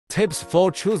Tips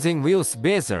for choosing wheel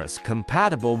spacers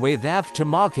compatible with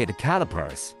aftermarket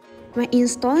calipers. When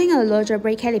installing a larger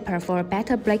brake caliper for a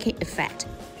better braking effect,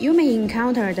 you may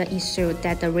encounter the issue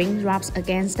that the ring rubs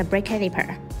against the brake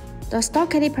caliper. The stock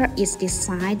caliper is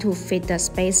designed to fit the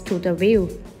space to the wheel.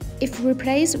 If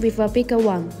replaced with a bigger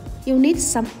one, you need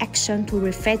some action to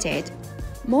refit it.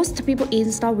 Most people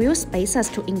install wheel spacers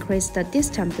to increase the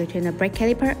distance between the brake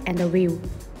caliper and the wheel.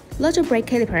 Larger brake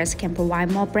calipers can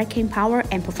provide more braking power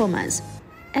and performance,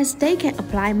 as they can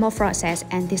apply more forces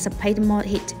and dissipate more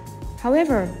heat.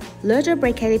 However, larger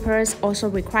brake calipers also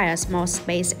require more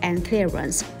space and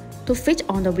clearance to fit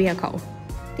on the vehicle.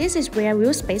 This is where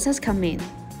wheel spacers come in.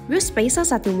 Wheel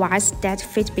spacers are devices that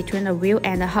fit between the wheel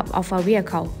and the hub of a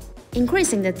vehicle,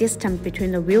 increasing the distance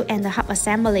between the wheel and the hub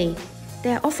assembly.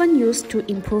 They are often used to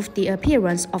improve the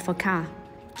appearance of a car,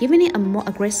 giving it a more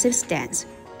aggressive stance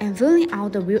and filling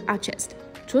out the wheel arches.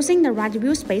 Choosing the right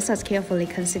wheel spacers carefully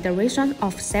consideration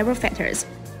of several factors,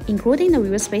 including the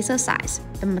wheel spacer size,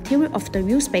 the material of the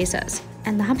wheel spacers,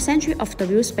 and the hub century of the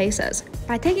wheel spacers.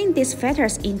 By taking these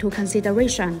factors into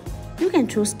consideration, you can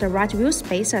choose the right wheel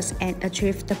spacers and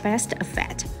achieve the best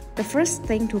effect. The first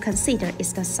thing to consider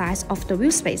is the size of the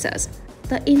wheel spacers.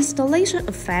 The installation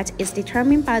effect is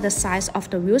determined by the size of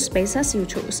the wheel spacers you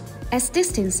choose, as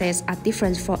distances are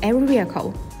different for every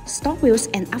vehicle. Stock wheels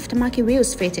and aftermarket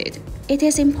wheels fitted. It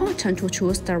is important to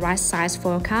choose the right size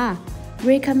for a car.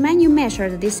 We recommend you measure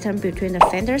the distance between the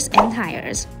fenders and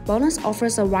tires. BONOSS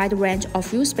offers a wide range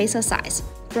of wheel spacer size,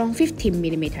 from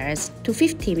 15mm to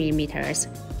 50mm,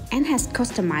 and has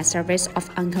customized service of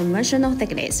unconventional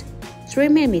thickness,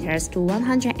 3mm to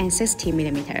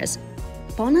 160mm.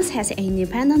 BONOSS has an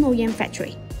independent OEM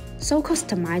factory, so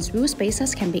customized wheel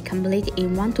spacers can be completed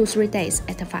in 1 to 3 days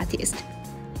at the farthest.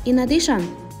 In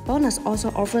addition, BONOSS also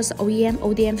offers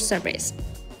OEM/ODM service.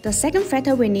 The second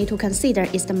factor we need to consider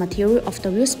is the material of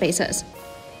the wheel spacers.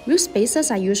 Wheel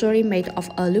spacers are usually made of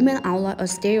aluminum alloy or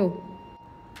steel.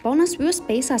 BONOSS wheel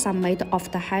spacers are made of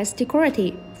the highest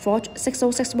quality forged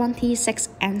 6061T6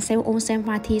 and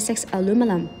 7075T6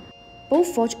 aluminum.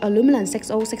 Both forged aluminum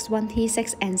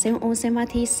 6061T6 and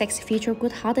 7075T6 feature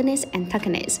good hardness and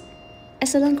toughness,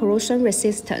 excellent corrosion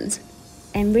resistance,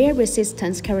 and wear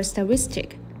resistance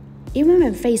characteristics. Even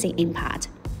when facing impact,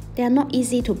 they are not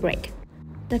easy to break.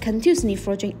 The continuously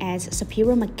forging adds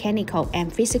superior mechanical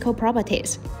and physical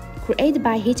properties created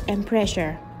by heat and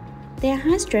pressure. They are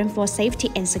high strength for safety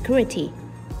and security,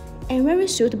 and very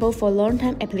suitable for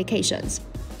long-term applications.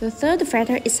 The third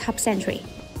factor is hub century.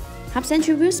 Hub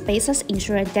century wheel spacers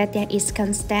ensure that there is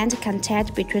constant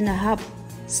contact between the hub,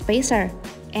 spacer,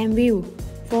 and wheel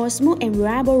for a smooth and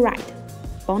reliable ride.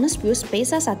 BONOSS wheel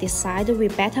spacers are designed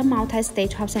with better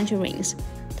multi-stage hub century rings.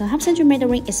 The hub century middle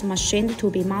ring is machined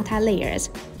to be multi-layers,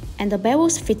 and the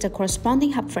bevels fit the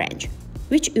corresponding hub flange,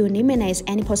 which eliminates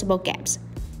any possible gaps.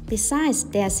 Besides,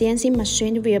 they are CNC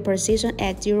machined with precision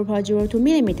at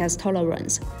 0.02mm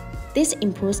tolerance. This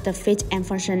improves the fit and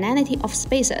functionality of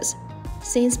spacers.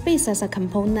 Since spacers are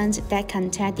components that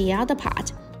contact the other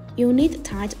part, you need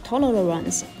tight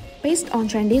tolerance. Based on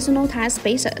traditional tire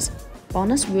spacers,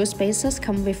 BONOSS wheel spacers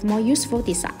come with more useful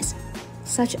designs,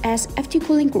 such as FT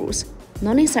cooling grooves,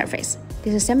 knotting surface,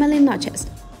 disassembly notches,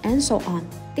 and so on.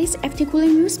 These FT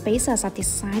cooling wheel spacers are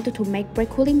designed to make brake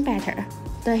cooling better.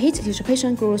 The heat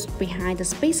dissipation grooves behind the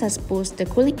spacers boost the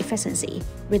cooling efficiency,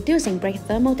 reducing brake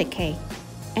thermal decay,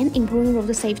 and improving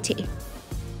road safety.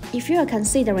 If you are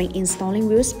considering installing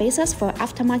wheel spacers for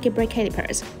aftermarket brake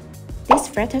calipers, these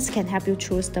factors can help you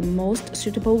choose the most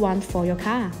suitable one for your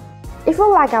car. If you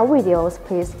like our videos,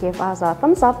 please give us a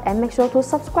thumbs up and make sure to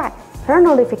subscribe, turn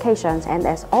notifications, and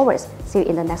as always, see you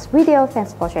in the next video.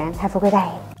 Thanks for watching and have a great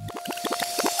day.